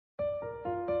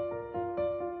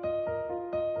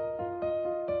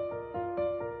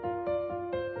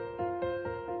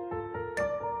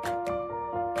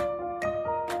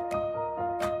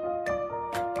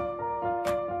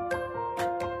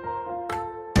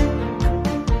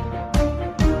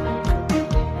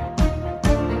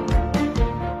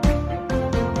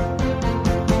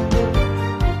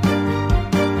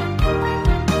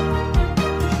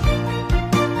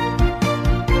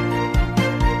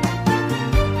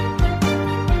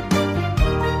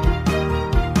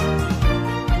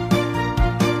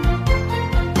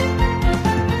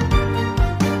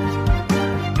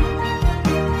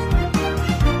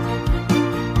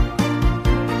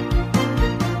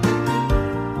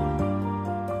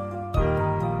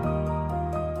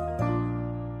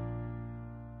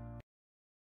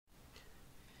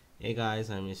Hey guys,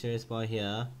 I'm your serious boy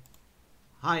here.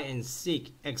 Hide and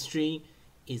Seek Extreme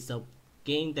is a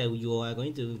game that you are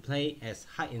going to play as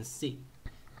hide and seek,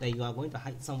 that you are going to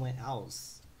hide somewhere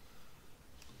else.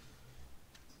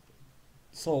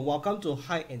 So welcome to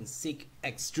Hide and Seek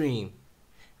Extreme.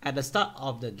 At the start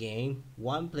of the game,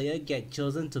 one player gets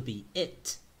chosen to be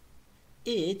it.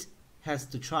 It has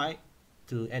to try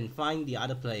to and find the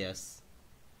other players.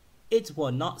 It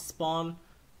will not spawn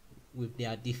with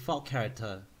their default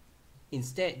character.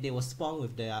 Instead, they will spawn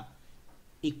with their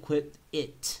equipped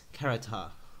it character.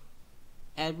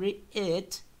 Every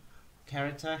it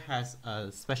character has a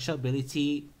special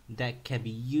ability that can be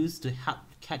used to help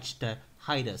catch the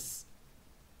hiders.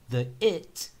 The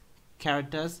it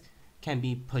characters can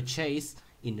be purchased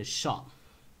in the shop.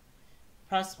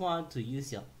 Press 1 to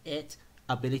use your it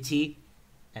ability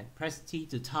and press T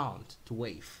to taunt to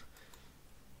wave.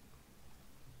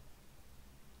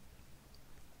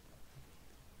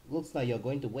 Looks like you're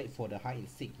going to wait for the hide and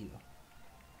seek, you know.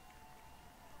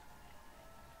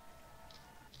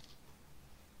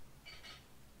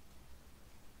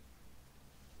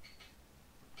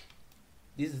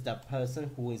 This is the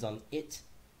person who is on it.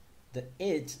 The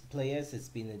it players has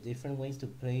been different ways to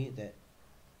play that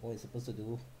what it's supposed to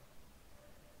do.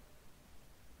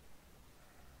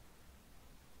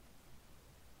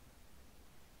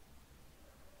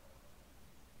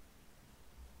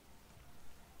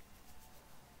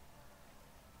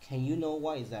 Can you know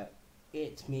what is that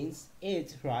it means?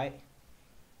 It, right?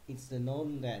 It's the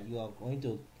known that you are going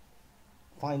to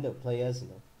find the players, you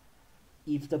know.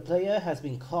 If the player has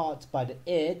been caught by the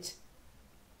it,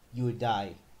 you will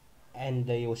die, and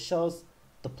they will show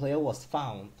the player was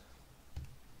found.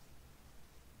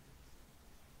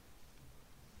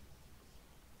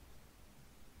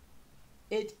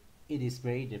 It is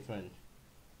very different.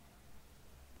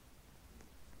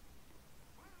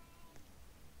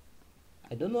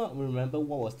 I do not remember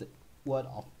what was the word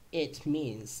of it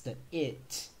means, the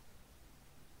it.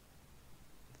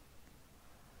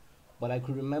 But I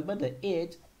could remember the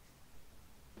it,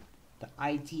 the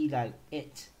IT like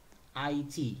it,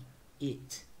 IT,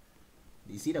 it.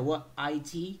 You see the word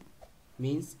IT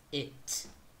means it.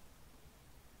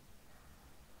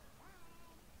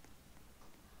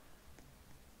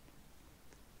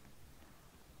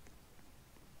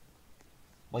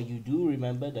 But you do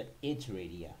remember the it already,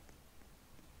 yeah.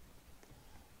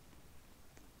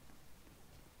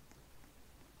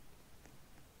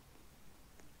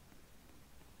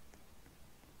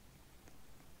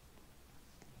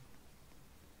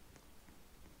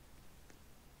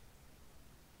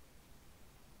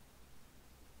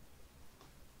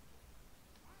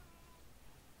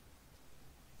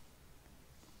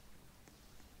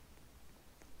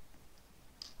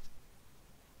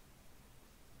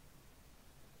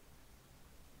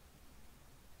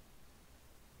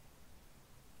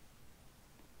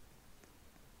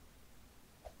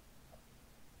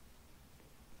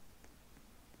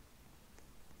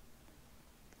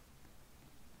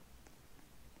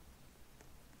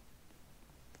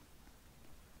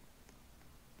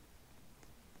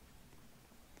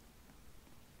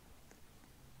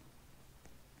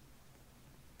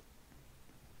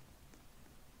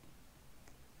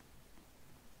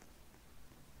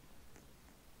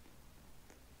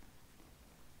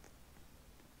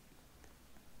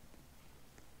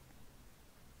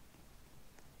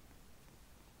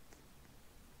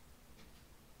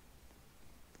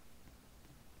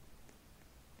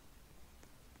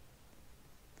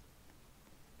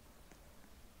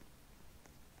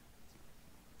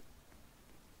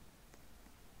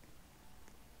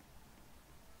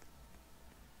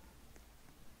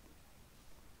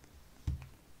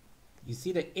 You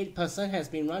see the it person has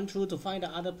been run through to find the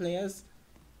other players,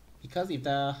 because if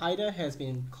the hider has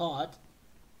been caught,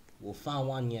 we'll find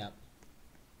one yet.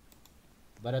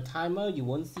 But a timer, you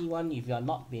won't see one if you are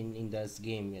not been in this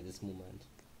game at this moment.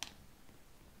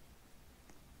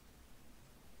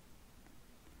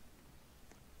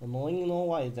 Knowing you know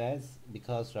why that's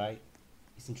because, right,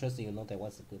 it's interesting you know that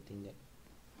what's a good thing that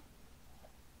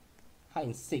hide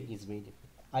and seek is really different.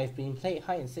 I've been playing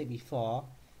hide and seek before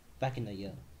back in the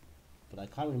year, but I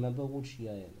can't remember which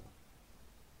year, you know.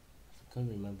 I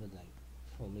can't remember,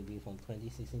 like maybe from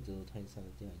 2016 to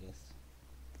 2017, I guess.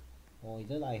 Or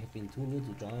either I have been too new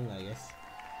to join, I guess.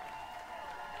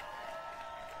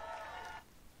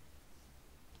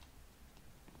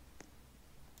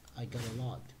 I got a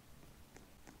lot.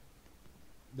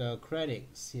 The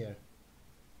credits here.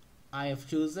 I have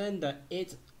chosen the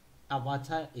it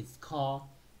avatar. It's called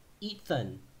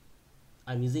Ethan.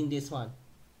 I'm using this one.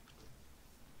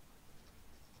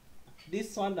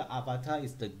 This one, the avatar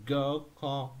is the girl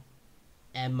called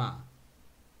Emma.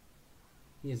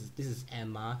 This is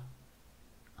Emma.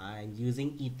 I'm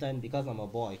using Ethan because I'm a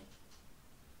boy.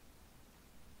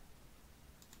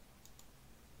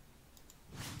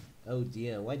 Oh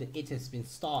dear, why the it has been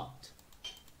stopped?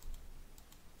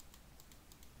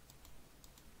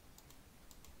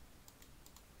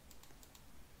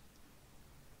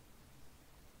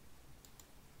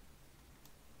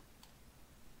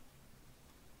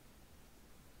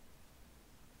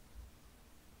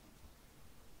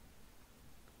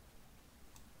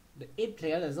 The it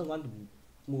player doesn't want to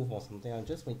move or something. I'm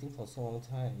just waiting for so long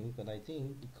time, but I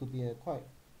think it could be a quite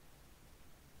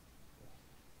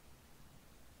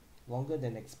longer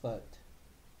than expert.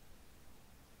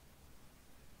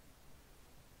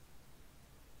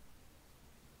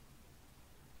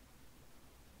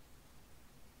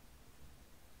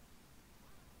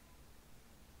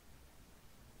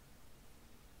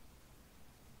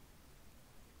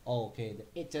 Oh, okay,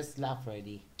 it just left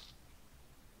already.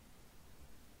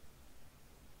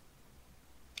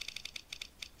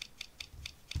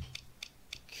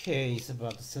 Okay, it's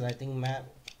about the selecting map,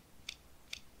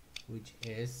 which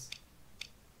is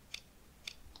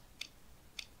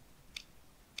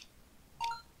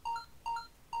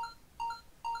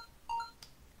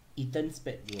Ethan's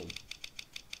bedroom.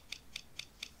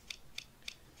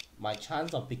 My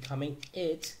chance of becoming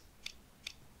it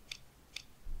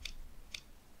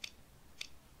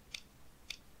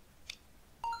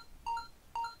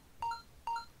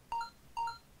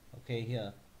okay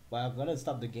here. Well, I'm gonna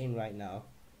stop the game right now.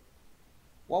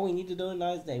 What we need to do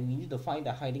now is that we need to find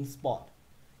the hiding spot.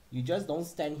 You just don't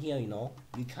stand here, you know.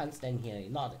 You can't stand here. If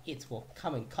not, it will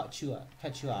come and catch you.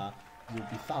 You'll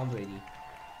be found already.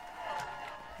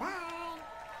 Bye.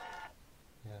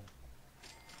 Yeah.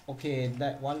 Okay,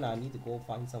 that one I need to go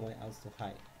find somewhere else to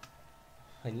hide.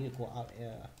 I need to go out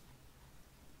here.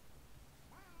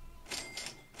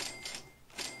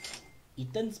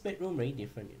 Ethan's bedroom very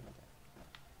different, you know.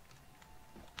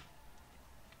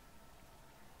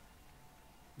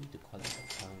 Need to collect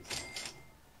the coins.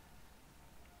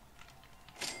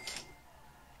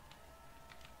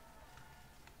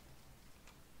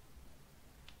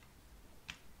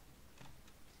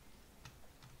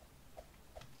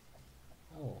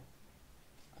 Oh,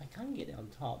 I can't get it on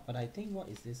top, but I think what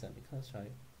is this? Because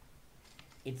right,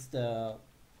 it's the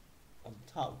on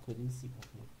top. Couldn't see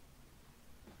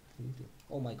properly.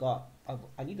 Oh my god!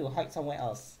 I need to hide somewhere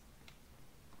else.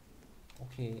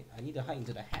 Okay, I need to hide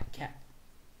into the hat cap.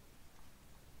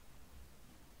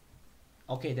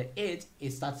 Okay, the it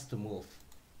starts to move.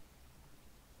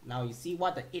 Now you see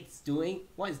what the it's doing.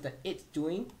 What is the it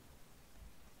doing?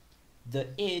 The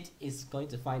it is going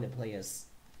to find the players.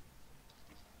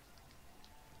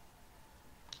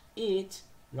 It,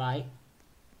 right?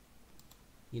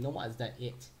 You know what is that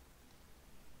it?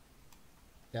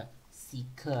 The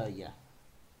seeker, yeah.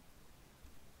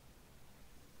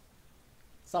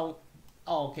 So,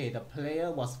 oh, okay, the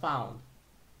player was found.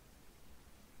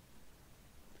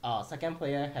 Second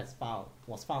player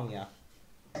was found, yeah.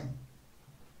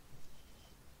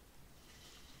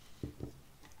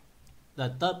 The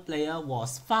third player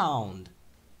was found.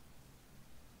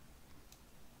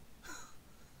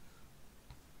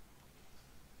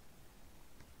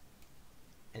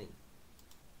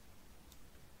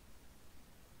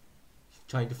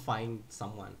 Trying to find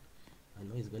someone. I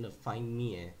know he's gonna find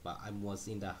me, but I was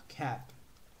in the cat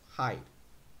hide.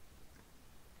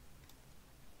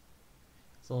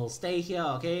 So stay here,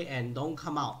 okay, and don't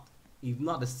come out. If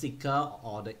not, the seeker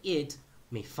or the it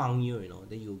may find you, you know.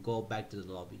 Then you go back to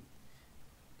the lobby.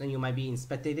 Then you might be in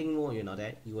spectating mode, you know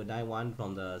that you will die one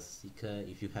from the seeker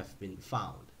if you have been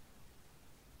found.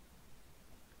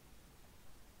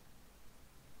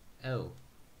 Oh.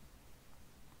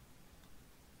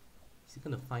 Is he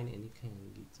gonna find any kind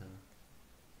of guitar?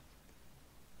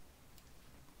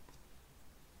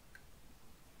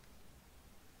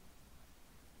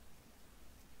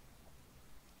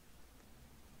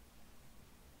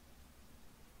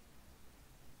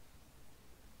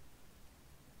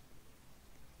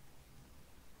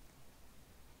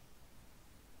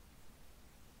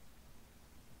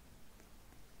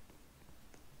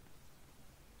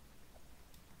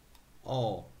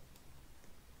 Oh.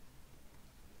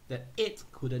 That it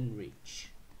couldn't reach,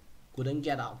 couldn't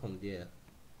get out from there.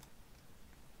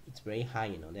 It's very high,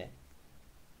 you know that.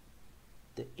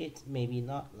 The it maybe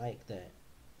not like the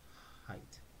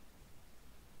height.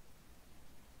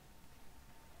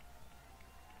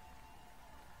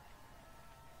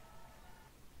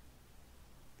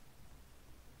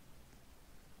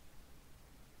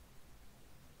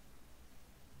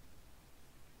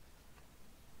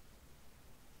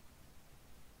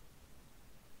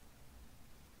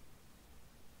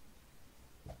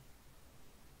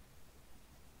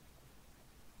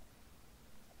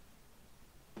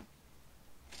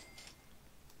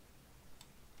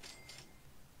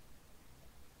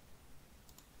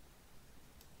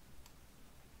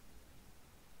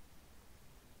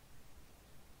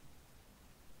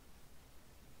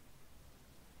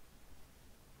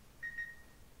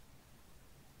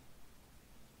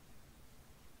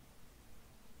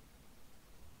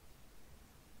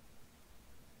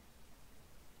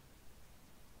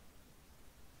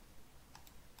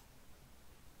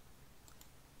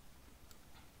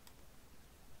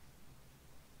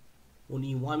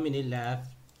 Only 1 minute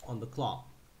left on the clock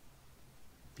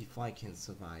before I can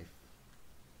survive.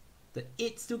 The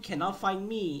it still cannot find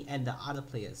me and the other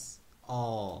players.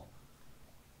 Oh.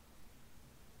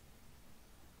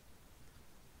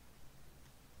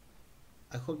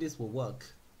 I hope this will work.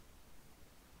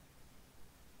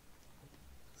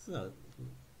 So,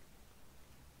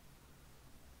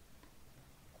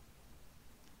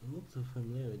 I'm not so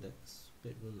familiar with that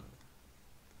bedroom now.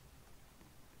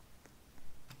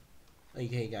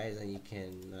 Okay guys, and you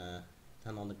can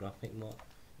turn on the graphic mode.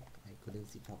 I couldn't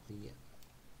see properly yet.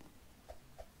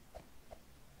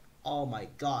 Oh my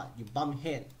god, you bum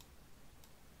head.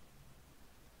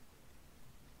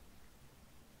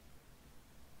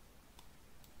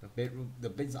 The bedroom, the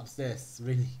bed's upstairs,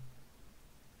 really.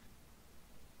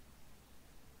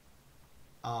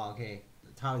 Oh, okay.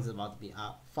 The time is about to be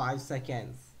up. 5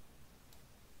 seconds.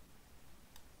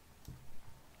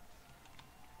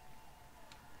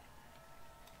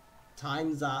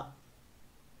 Time's up.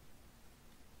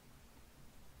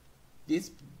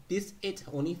 This it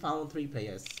only found 3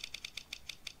 players.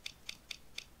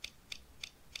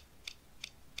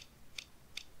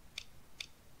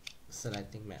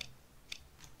 Selecting map.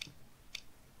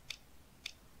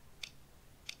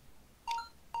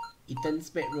 Ethan's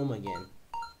bedroom again.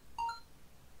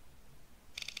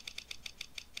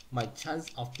 My chance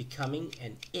of becoming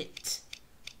an it.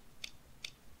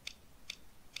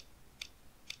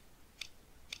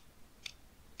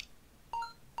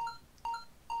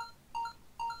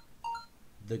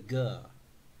 The girl.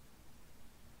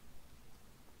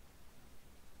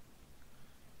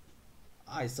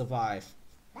 I survive.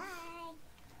 Bye.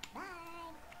 Bye.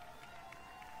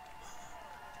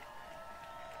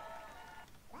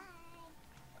 Bye.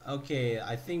 Okay,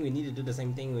 I think we need to do the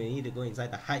same thing. We need to go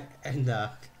inside the hat and the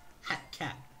hat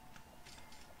cap.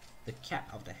 The cap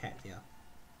of the hat, yeah.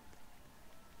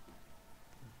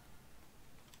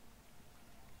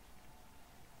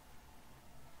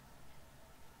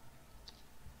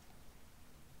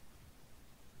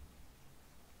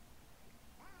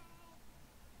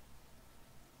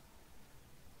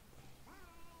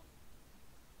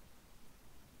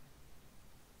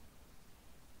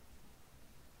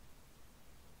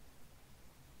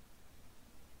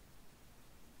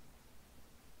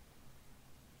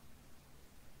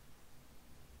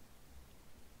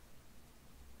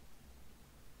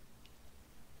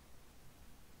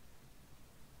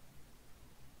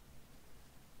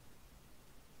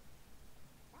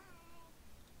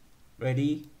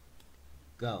 Ready?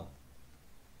 Go.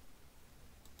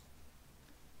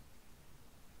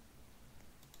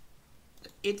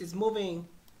 It is moving.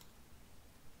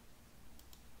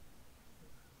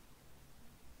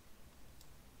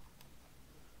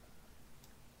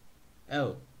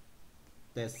 Oh,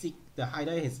 the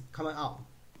hider is coming out.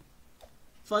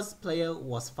 First player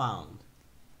was found.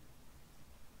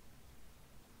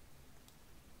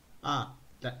 Ah,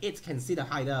 the it can see the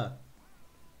hider.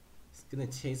 It's gonna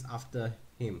chase after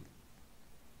him.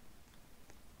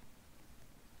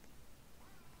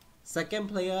 Second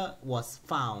player was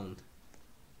found.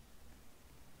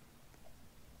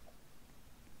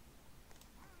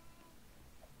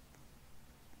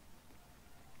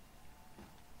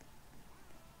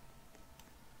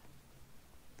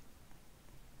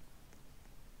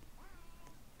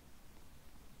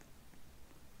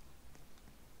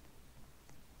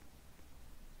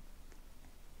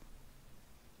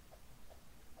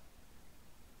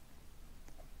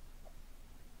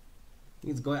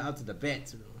 He's going out to the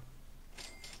bedroom.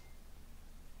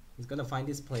 He's gonna find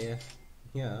this player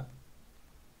here,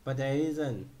 but there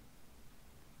isn't.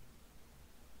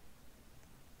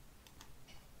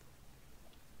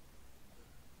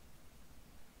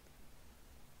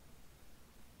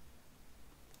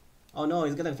 Oh no,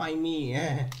 he's gonna find me.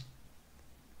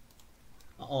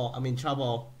 Uh-oh, I'm in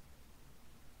trouble.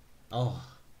 Oh,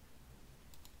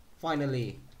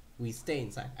 finally we stay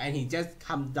inside, and he just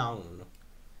come down.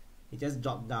 He just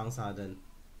dropped down sudden.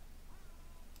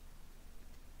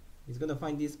 He's gonna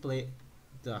find this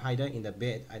the hider in the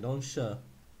bed. I don't sure.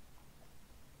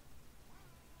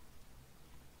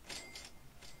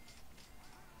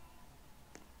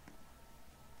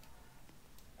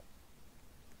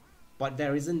 But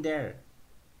there isn't there.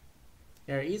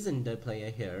 There isn't the player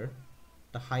here.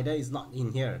 The hider is not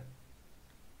in here.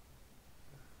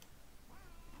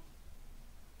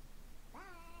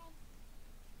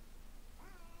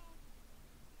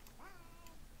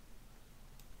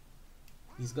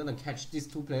 He's gonna catch these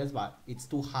 2 players, but it's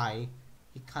too high.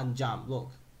 He can't jump.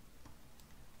 Look,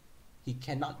 he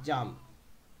cannot jump.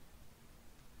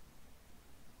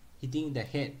 Hitting the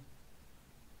head.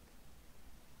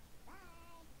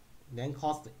 Then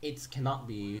cause it cannot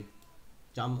be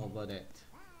jump over that.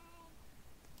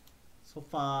 So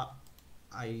far,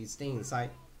 I stay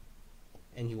inside,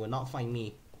 and he will not find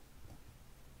me.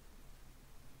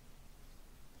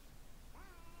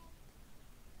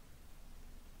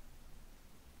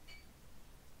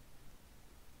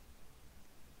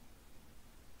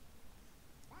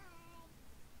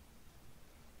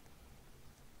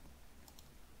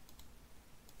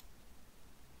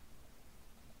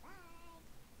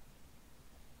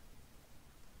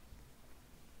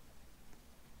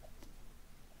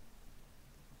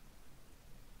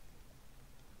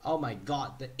 Oh my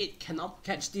god, the it cannot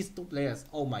catch these two players.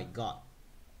 Oh my god.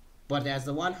 But there's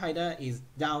the one hider is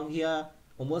down here,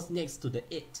 almost next to the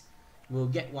it. We'll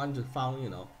get one to found, you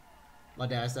know. But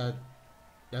there's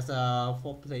a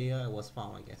fourth player was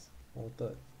found, I guess. Or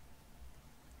third.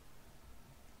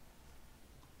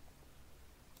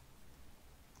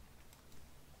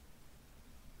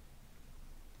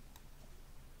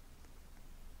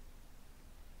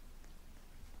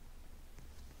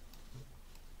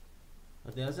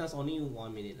 But there's just only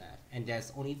 1 minute left, and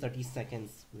there's only 30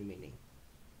 seconds remaining.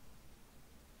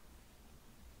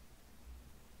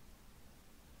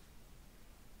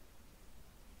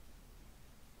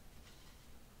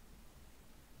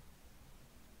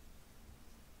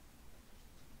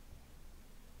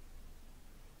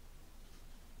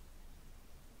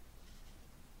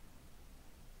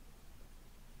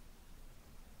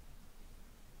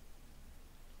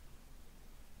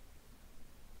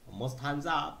 Almost time's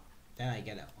up. Then I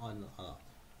get it on.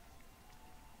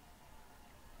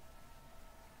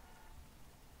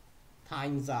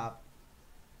 Time's up.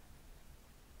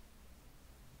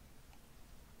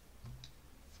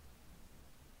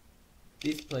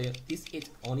 This it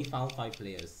only found 5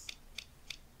 players.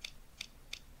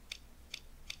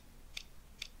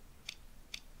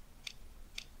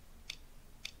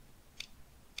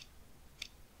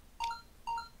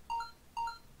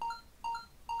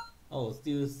 Oh,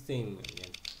 still same again.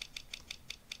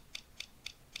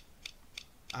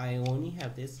 I only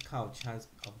have this count chance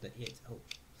of the it. Oh,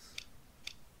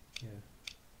 yeah.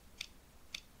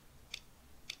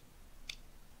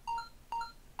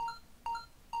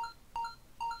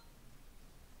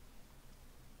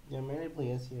 There are many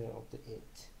players here of the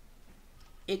it.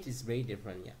 It is very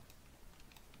different, yeah.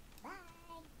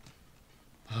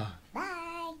 Bye. Bye.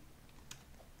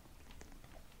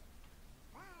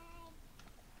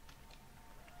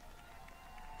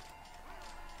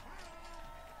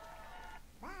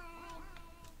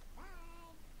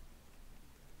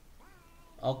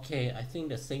 Okay, I think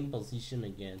the same position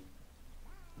again.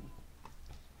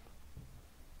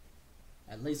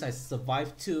 At least I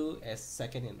survived 2 as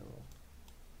second in a row.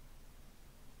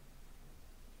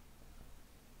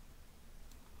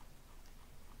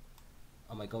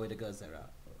 Oh my god, with the girls Sarah.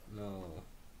 No.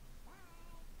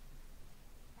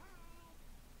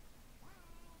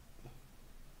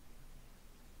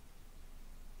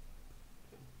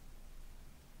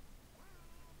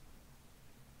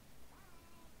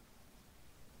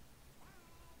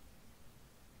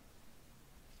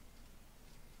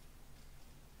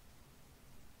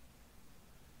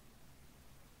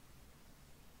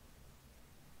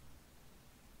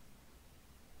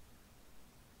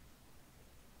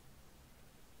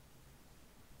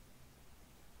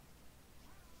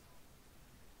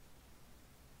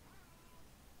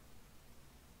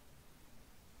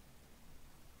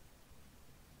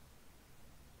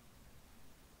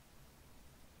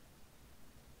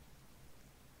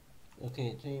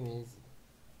 Okay, 3 minutes.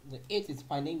 The it is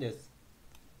finding this.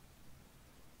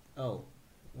 Oh,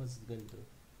 what's it going to do?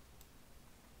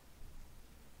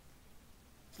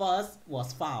 First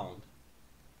was found.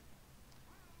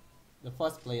 The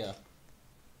first player.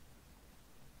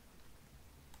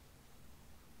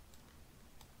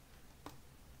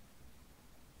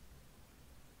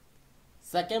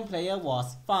 Second player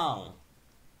was found.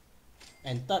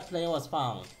 And third player was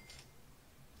found.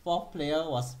 Fourth player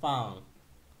was found.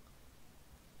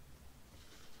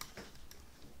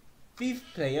 Fifth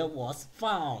player was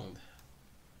found.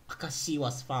 Akashi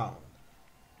was found.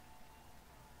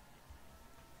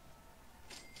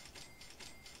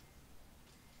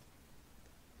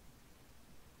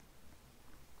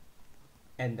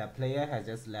 And the player has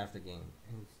just left the game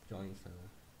and joined server.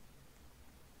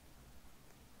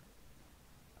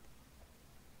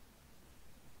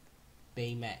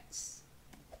 Baymax.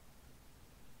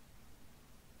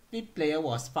 Fifth player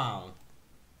was found.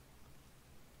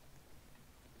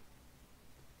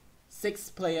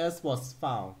 6 players was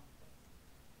found.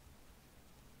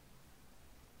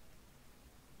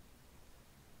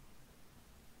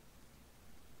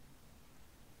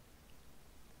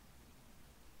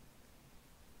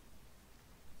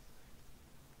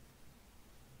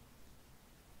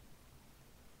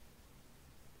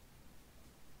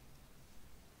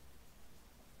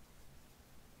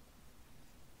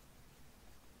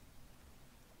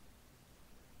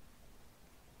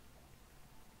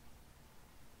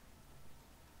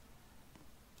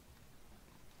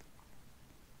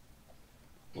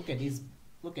 at this.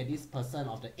 Look at this person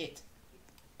of the it.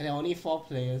 And there are only 4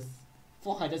 players.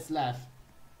 4 hiders left.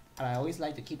 And I always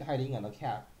like to keep hiding on the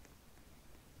cat.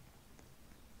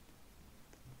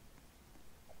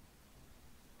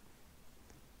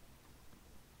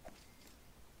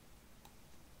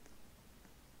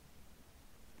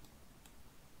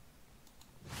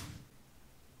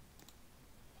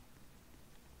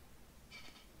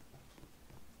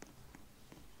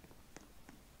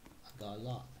 I got a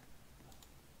lot.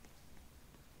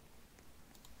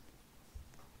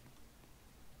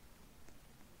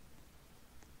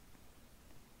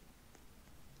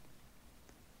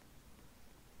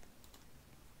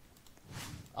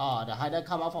 Oh, the hider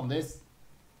come out from this.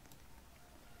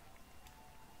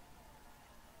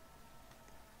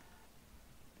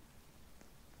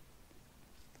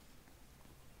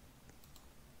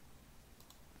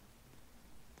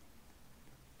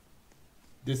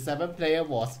 The 7th player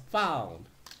was found.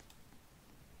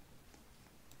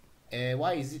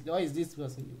 Why is this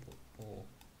person? Oh,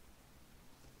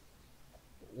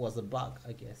 was a bug,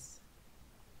 I guess.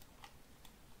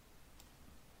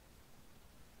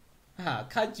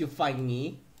 Can't you find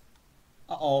me?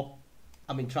 Uh-oh,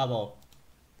 I'm in trouble.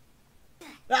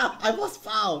 Ah, I was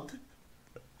found.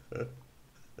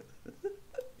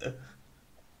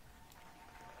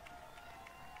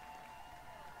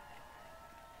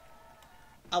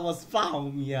 I was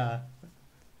found, yeah.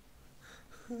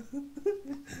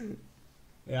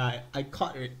 Yeah, I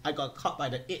caught it. I got caught by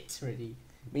the it already.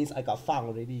 Means I got found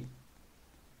already.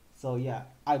 So yeah,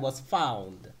 I was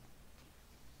found.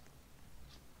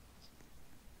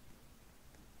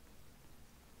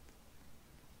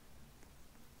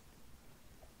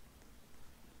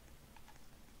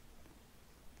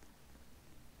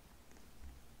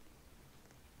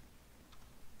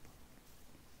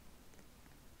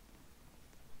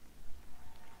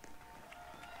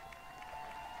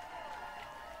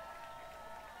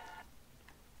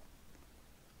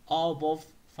 All both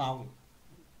found.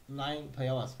 9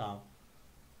 player was found,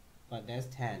 but there's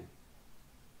 10.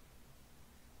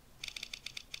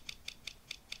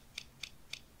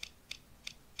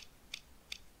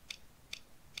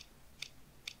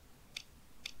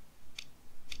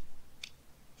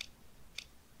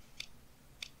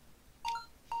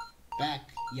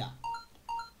 Back, yeah.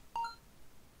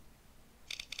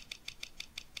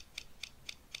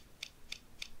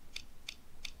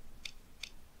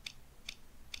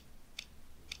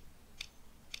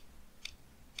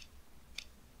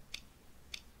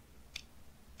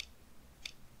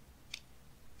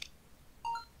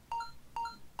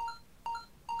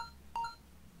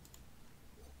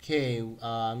 Okay,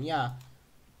 yeah,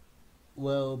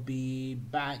 we'll be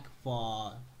back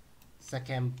for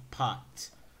second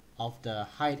part of the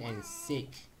hide and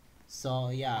seek. So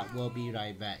yeah, we'll be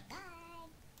right back.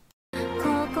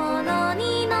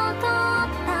 Bye.